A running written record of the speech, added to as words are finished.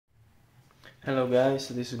Hello guys,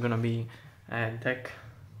 this is gonna be a deck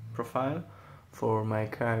profile for my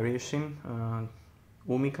Kairyu Shin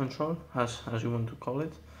Umi control, as you want to call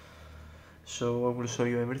it. So I will show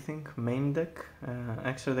you everything, main deck,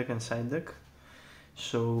 extra deck and side deck.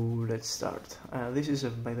 So let's start. This is,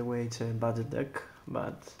 by the way, it's a budget deck,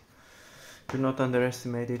 but do not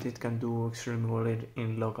underestimate it, it can do extremely well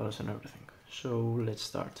in locals and everything. So let's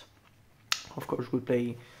start. Of course we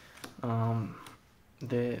play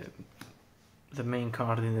the main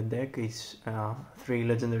card in the deck is 3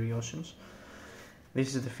 legendary oceans.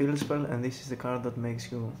 This is the field spell, and this is the card that makes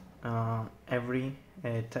you every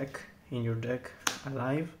tech in your deck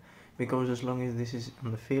alive, because as long as this is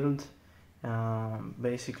on the field,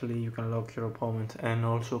 basically you can lock your opponent and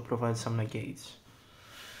also provide some negates.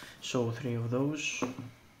 So 3 of those.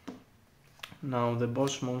 Now the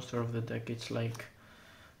boss monster of the deck, it's like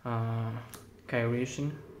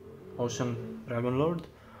Kairyu, Ocean Dragon Lord.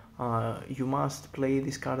 You must play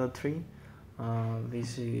this card at 3.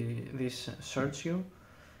 This search you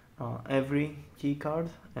every key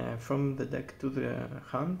card from the deck to the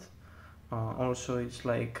hand. Also, it's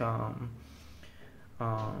like a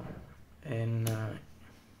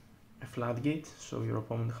floodgate, so your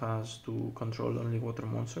opponent has to control only water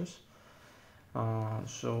monsters.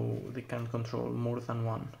 So they can control more than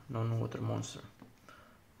one non-water monster.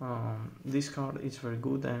 This card is very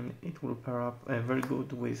good, and it will pair up very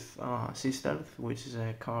good with Sea Stealth, which is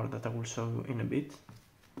a card that I will show you in a bit.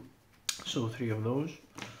 So 3 of those.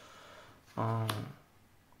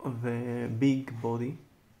 The big body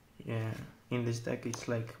in this deck, it's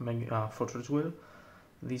like Fortress Will.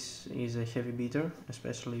 This is a heavy beater,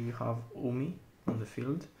 especially if you have Umi on the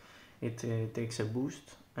field. It takes a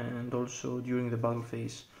boost, and also during the battle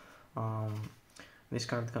phase, this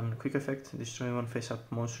card can quick effect destroy one face-up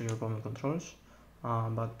monster your opponent controls,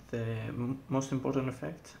 but the most important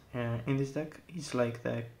effect in this deck is like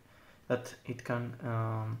that it can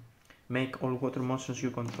make all water monsters you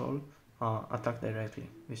control attack directly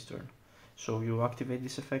this turn. So you activate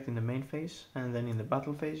this effect in the main phase, and then in the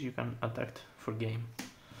battle phase you can attack for game.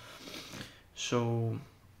 So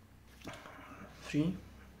 3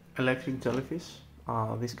 Electric Jellyfish.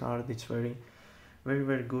 This card is very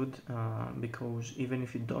good, because even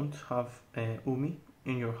if you don't have Umi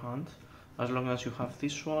in your hand, as long as you have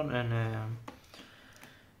this one and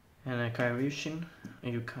a Kairyu,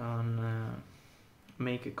 you can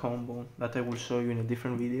make a combo that I will show you in a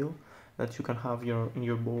different video, that you can have in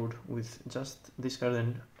your board with just this card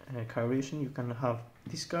and Kairyu. You can have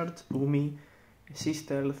this card, Umi, Sea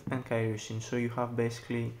Stealth and Kairyu, so you have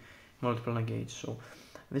basically multiple negates. So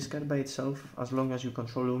this card by itself, as long as you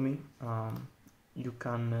control Umi, you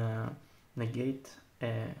can negate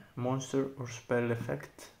a monster or spell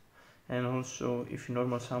effect, and also if you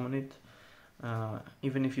normal summon it,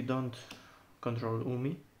 even if you don't control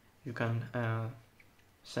Umi, you can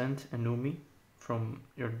send an Umi from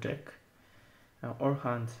your deck or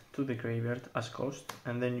hand to the graveyard as cost,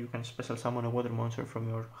 and then you can special summon a water monster from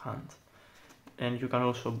your hand, and you can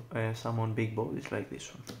also summon big bodies like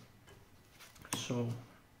this one. So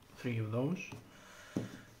 3 of those.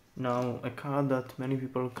 Now a card that many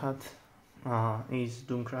people cut is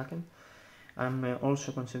Doomkraken. I'm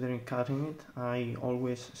also considering cutting it. I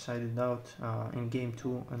always side it out in game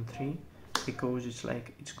 2 and 3, because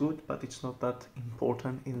it's good, but it's not that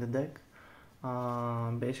important in the deck.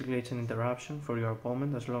 Basically it's an interruption for your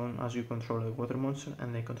opponent as long as you control a water monster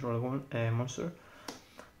and they control a monster,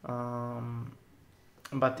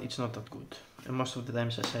 but it's not that good, and most of the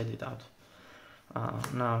times I side it out.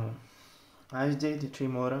 Now Ice Jade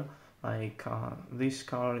Trimora, this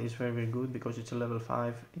card is very good because it's a level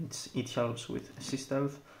 5. It helps with Sea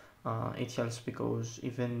Stealth. It helps because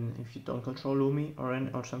even if you don't control Umi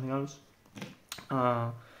or something else,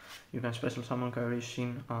 you can special summon Kairyu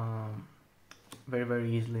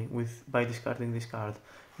very easily by discarding this card.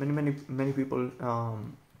 Many people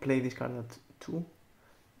play this card at 2.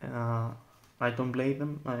 I don't blame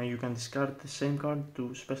them. You can discard the same card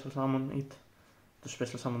to special summon it, to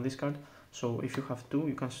special summon this card. So if you have 2,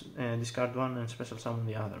 you can discard one and special summon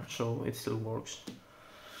the other, so it still works.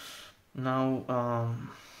 Now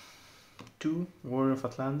 2 Warrior of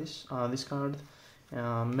Atlantis. This card,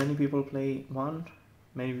 many people play 1,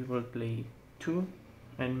 many people play 2,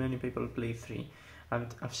 and many people play 3.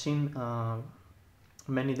 I've seen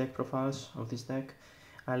many deck profiles of this deck.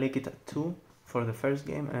 I like it at 2 for the first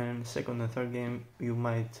game, and second and third game you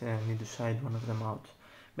might need to side one of them out.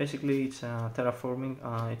 Basically it's terraforming,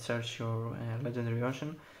 it searches your legendary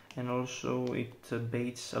ocean, and also it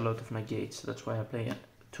baits a lot of negates. That's why I play it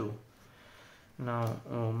 2. Now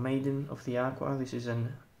Maiden of the Aqua. This is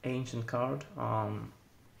an ancient card.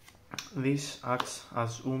 this acts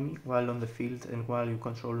as Umi while on the field and while you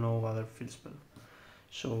control no other field spell.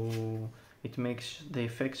 So it makes the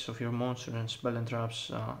effects of your monster and spell and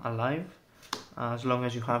traps alive as long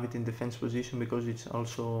as you have it in defense position, because it's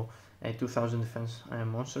also a 2000 defense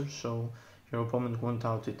monster, so your opponent won't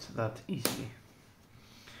out it that easily.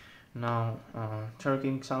 Now,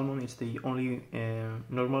 King Salmon is the only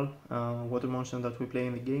normal water monster that we play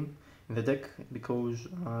in the game, in the deck, because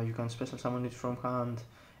you can special summon it from hand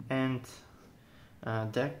and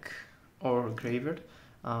deck or graveyard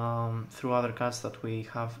through other cards that we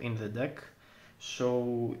have in the deck.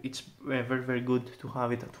 So it's very good to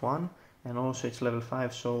have it at 1, and also it's level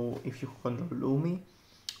 5, so if you control Umi,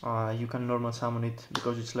 you can normal summon it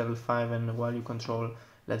because it's level 5, and while you control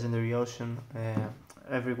Legendary Ocean,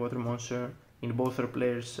 every water monster in both our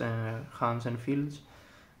players' hands and fields,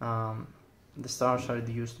 the stars are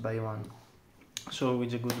reduced by 1. So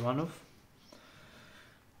it's a good one-off.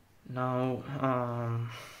 Now,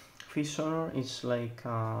 Fish Honor is like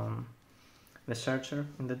the searcher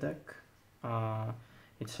in the deck.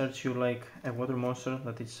 It searches you like a water monster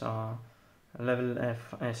that is level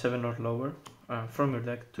 7 or lower from your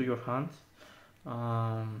deck to your hand,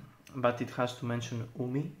 but it has to mention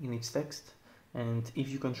Umi in its text, and if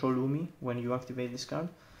you control Umi when you activate this card,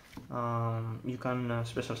 you can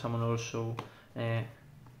special summon also a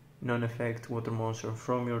non-effect water monster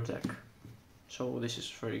from your deck. So this is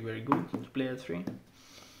very good to play at 3.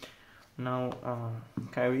 Now,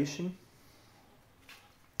 Kairyu,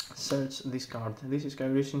 search this card. This is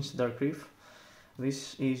Kairyu's Dark Reef.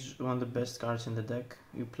 This is one of the best cards in the deck.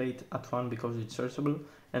 You play it at 1 because it's searchable,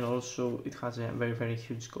 and also it has a very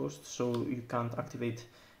huge cost, so you can't activate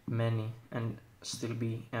many and still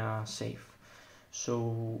be safe.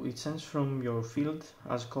 So it sends from your field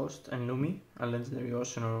as cost and Umi, a Legendary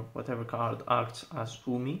Ocean or whatever card acts as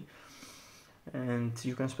Umi, and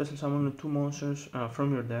you can special summon 2 monsters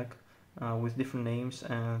from your deck with different names,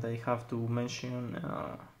 and they have to mention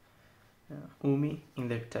Umi in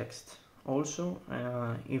their text. Also,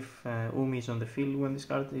 if Umi is on the field when this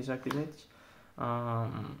card is activated,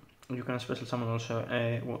 you can special summon also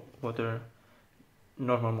a water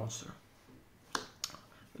normal monster.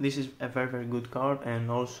 This is a very good card,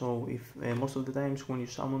 and also if most of the times when you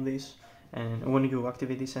summon this and when you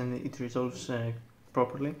activate this and it resolves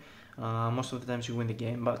properly, most of the times you win the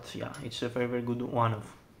game. But yeah, it's a very good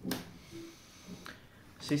one-off.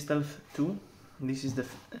 Sea Stealth 2. This is the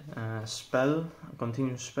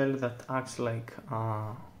continuous spell that acts like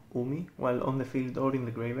Umi while on the field or in the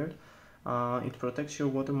graveyard. It protects your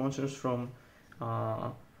water monsters from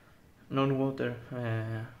non-water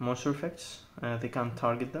monster effects. They can't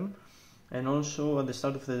target them, and also at the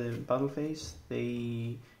start of the battle phase,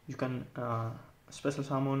 you can special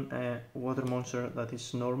summon a water monster that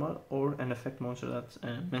is normal or an effect monster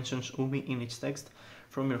that mentions Umi in its text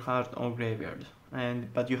from your heart or graveyard,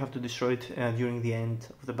 but you have to destroy it during the end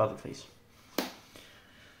of the battle phase.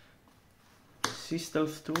 Sea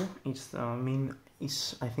Stealth 2 is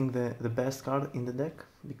I think the best card in the deck,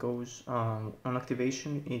 because on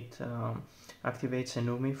activation it activates an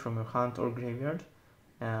Umi from your hand or graveyard,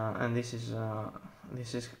 and this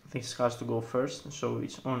has to go first, so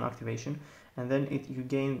it's on activation, and then you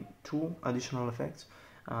gain 2 additional effects.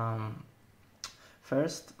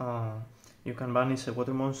 First, you can banish a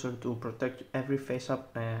water monster to protect every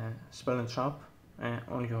face-up spell and trap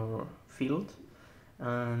on your field,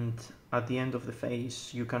 and at the end of the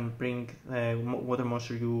phase you can bring the water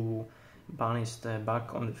monster you banished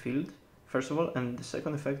back on the field, first of all. And the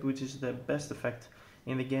second effect, which is the best effect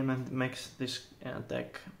in the game and makes this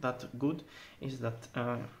deck that good, is that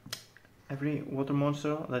every water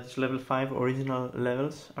monster that is level 5, original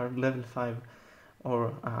levels are level 5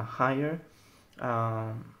 or higher,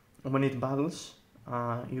 when it battles,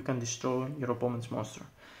 you can destroy your opponent's monster,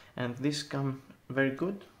 and this can very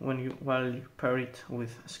good while you pair it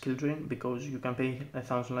with skill drain, because you can pay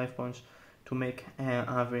 1000 life points to make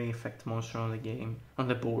every effect monster on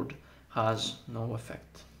the board has no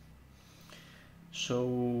effect.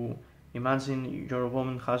 So imagine your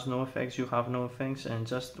opponent has no effects, you have no effects, and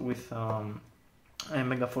just with a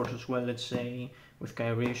Mega Force as well, let's say with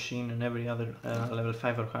Kairyu, Shin and every other level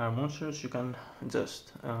 5 or higher monsters, you can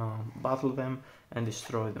just battle them and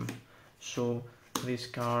destroy them. So these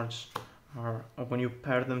cards are, when you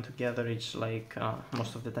pair them together, it's like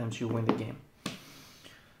most of the times you win the game.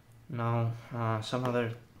 Now, some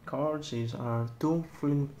other cards are 2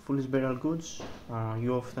 Foolish Burial Goods.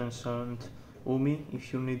 You often send Umi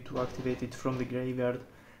if you need to activate it from the graveyard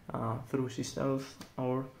through Sea Stealth,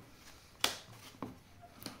 or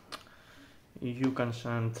you can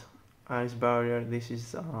send Ice Barrier. This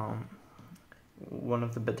is one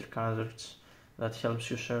of the better cards that helps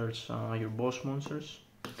you search your boss monsters.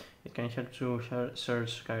 It can help to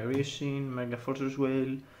search Kairyu, Shin, Mega Fortress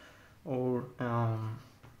Whale, or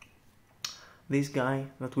this guy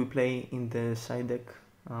that we play in the side deck,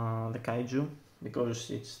 the Kairyu, because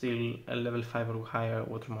it's still a level 5 or higher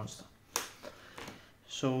water monster.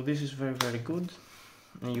 So this is very good,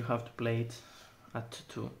 and you have to play it at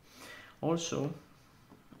 2. Also,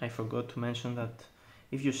 I forgot to mention that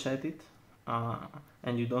if you set it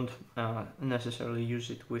and you don't necessarily use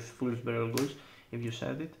it with Fool's Barrel Goose, if you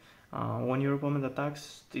set it, when your opponent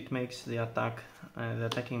attacks, it makes the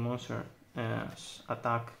attacking monster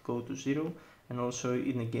attack go to 0, and also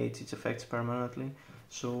it negates its effects permanently.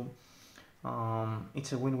 So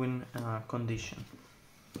it's a win-win condition.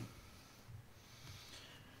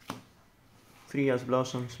 3 as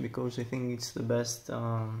Blossoms, because I think it's the best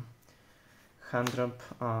hand trap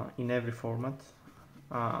in every format,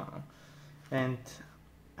 and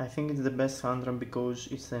I think it's the best hand trap because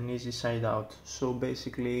it's an easy side out. So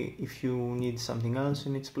basically, if you need something else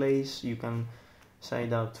in its place, you can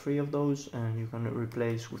side out 3 of those and you can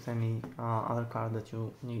replace with any other card that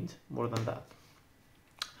you need more than that.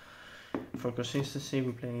 For consistency,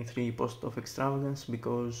 we play 3 Post of Extravagance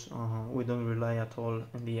because we don't rely at all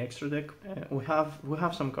on the extra deck. We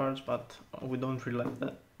have some cards, but we don't rely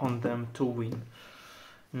on them to win.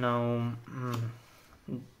 Now,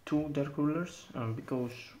 2 Dark Rulers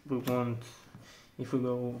because we want, if we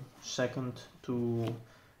go second, to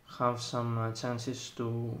have some chances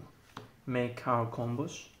to make our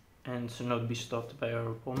combos and to not be stopped by our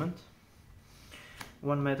opponent.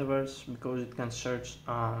 1 Metaverse because it can search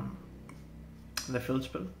the field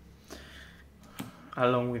spell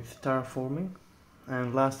along with terraforming.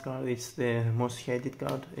 And last card, it's the most hated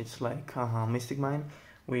card, it's like Mystic Mine.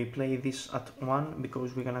 We play this at 1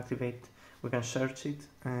 because we can search it,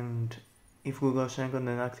 and if we go second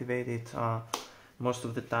and activate it, most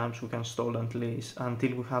of the times we can stall until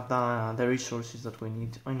we have the resources that we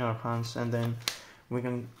need in our hands, and then we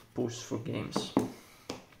can push for games.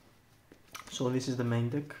 So this is the main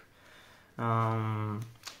deck.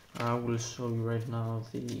 I will show you right now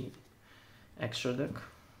the extra deck.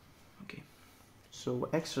 Okay, so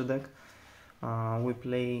extra deck, we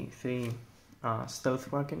play 3 Stealth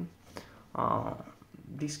Kraken.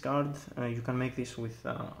 This card, you can make this with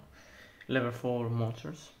level 4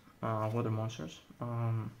 monsters, water monsters.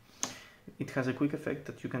 It has a quick effect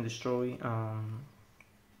that you can destroy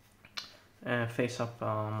a face-up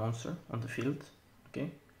monster on the field.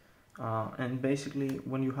 Okay. And basically,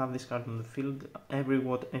 when you have this card on the field, every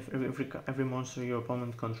monster your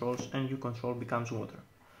opponent controls and you control becomes water.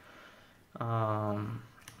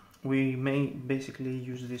 We may basically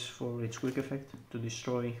use this for its quick effect to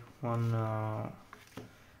destroy 1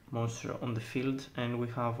 monster on the field, and we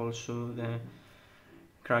have also the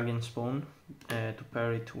Kraken Spawn to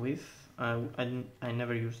pair it with. I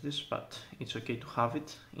never use this, but it's okay to have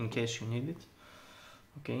it in case you need it.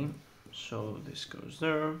 Okay. So this goes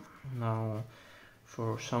there. Now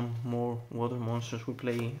for some more water monsters, we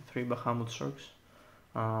play 3 Bahamut Sharks.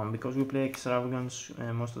 Because we play Extravagance,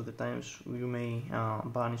 most of the times you may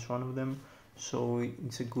banish 1 of them, so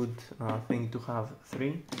it's a good thing to have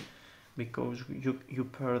 3, because you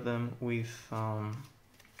pair them with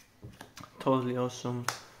Totally Awesome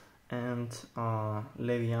and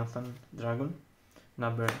Leviathan Dragon,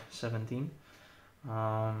 number 17.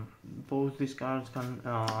 Both these cards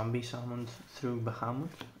can be summoned through Bahamut,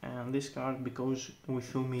 and this card, because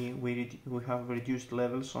with Umi we have reduced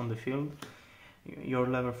levels on the field, your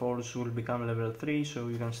level 4s will become level 3, so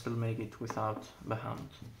you can still make it without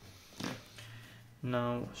Bahamut.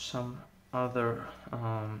 Now some other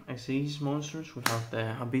SEs monsters, we have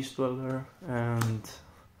the Abyss Dweller and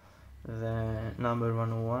the number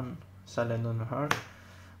 101 Silent on the Heart.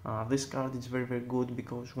 This card is very good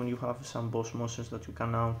because when you have some boss monsters that you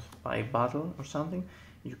can out by battle or something,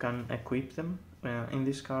 you can equip them in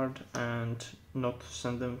this card and not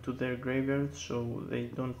send them to their graveyard, so they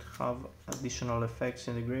don't have additional effects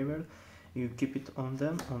in the graveyard. You keep it on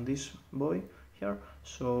them, on this boy here,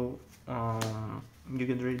 so you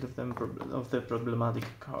get rid of them, of the problematic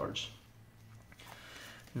cards.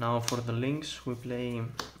 Now for the links, we play 1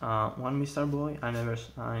 Mr. Boy. I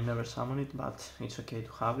never summon it, but it's okay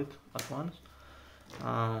to have it at once.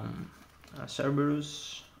 A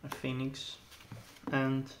Cerberus, a Phoenix,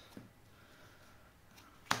 and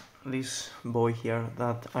this boy here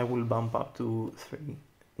that I will bump up to 3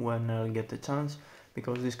 when I get the chance,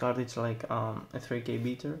 because this card is like a 3k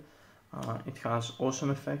beater. It has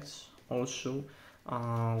awesome effects. Also,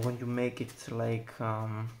 when you make it like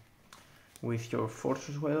with your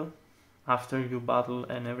Fortress Well after you battle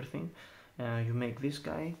and everything, you make this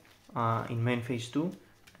guy in main phase 2,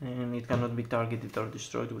 and it cannot be targeted or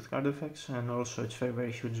destroyed with card effects, and also it's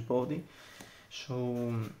very huge body.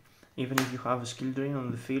 So even if you have a skill drain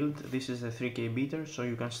on the field, this is a 3k beater, so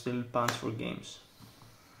you can still punch for games.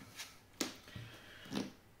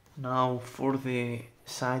 Now for the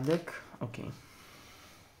side deck, okay.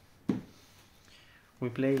 We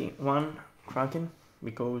play one Kraken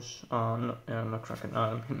because, not Kraken,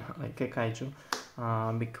 like a Kairyu,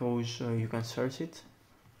 because you can search it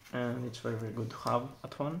and it's very good to have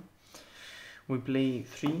at one. We play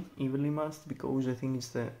 3 Evenly Matched because I think it's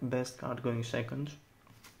the best card going second.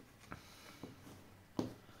 A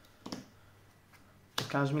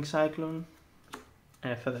Cosmic Cyclone,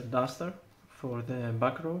 a Feather Duster for the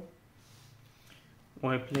back row.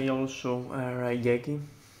 We play also Raigeki.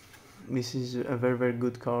 This is a very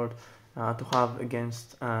good card to have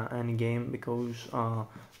against any game, because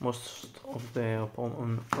most of the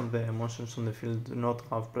monsters on the field do not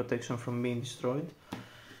have protection from being destroyed.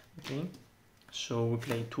 Okay, so we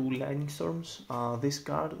play 2 Lightning Storms. This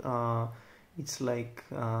card, it's like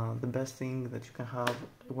the best thing that you can have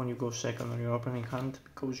when you go second on your opening hand,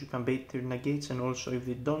 because you can bait their negates, and also if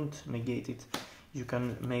they don't negate it, you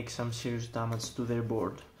can make some serious damage to their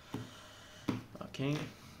board. Okay.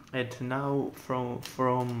 And now from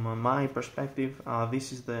my perspective,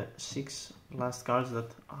 this is the 6 last cards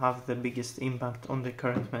that have the biggest impact on the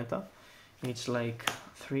current meta. It's like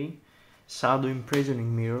 3 Shadow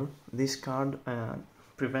Imprisoning Mirror. This card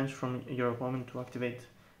prevents from your opponent to activate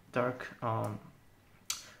dark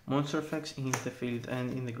monster effects in the field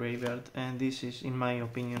and in the graveyard, and this is, in my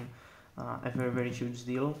opinion, a very huge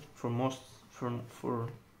deal for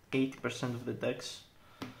 80% of the decks.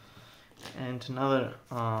 And another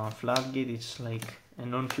Floodgate, it's like a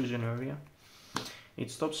non-fusion area.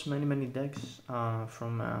 It stops many decks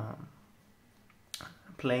from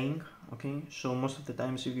playing. Okay, so most of the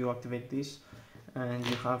times if you activate this and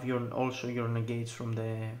you have also your negates from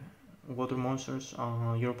the water monsters,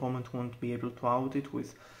 your opponent won't be able to out it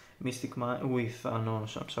with with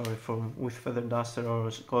Feather Duster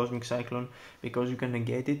or Cosmic Cyclone, because you can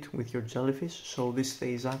negate it with your Jellyfish, so this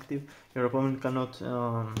stays active. Your opponent cannot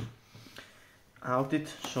out it,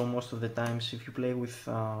 so most of the times if you play with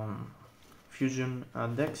fusion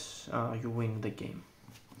decks, you win the game.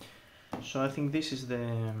 So I think this is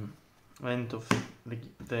the end of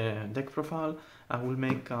the deck profile. I will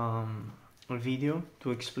make a video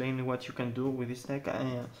to explain what you can do with this deck.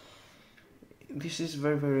 This is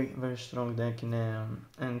very strong deck,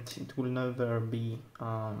 and it will never be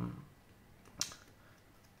a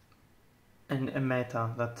meta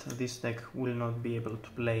that this deck will not be able to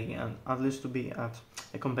play, and at least to be at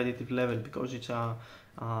a competitive level, because it's a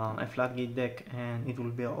Floodgate deck, and it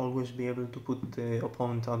will always be able to put the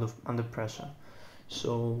opponent under pressure.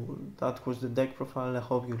 So that was the deck profile. I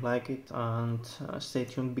hope you like it, and stay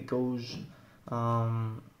tuned, because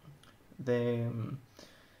the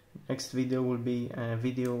next video will be a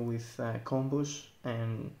video with combos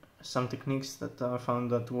and some techniques that are found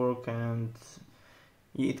that work, and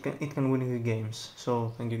it can win you games. So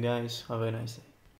thank you guys, have a nice day.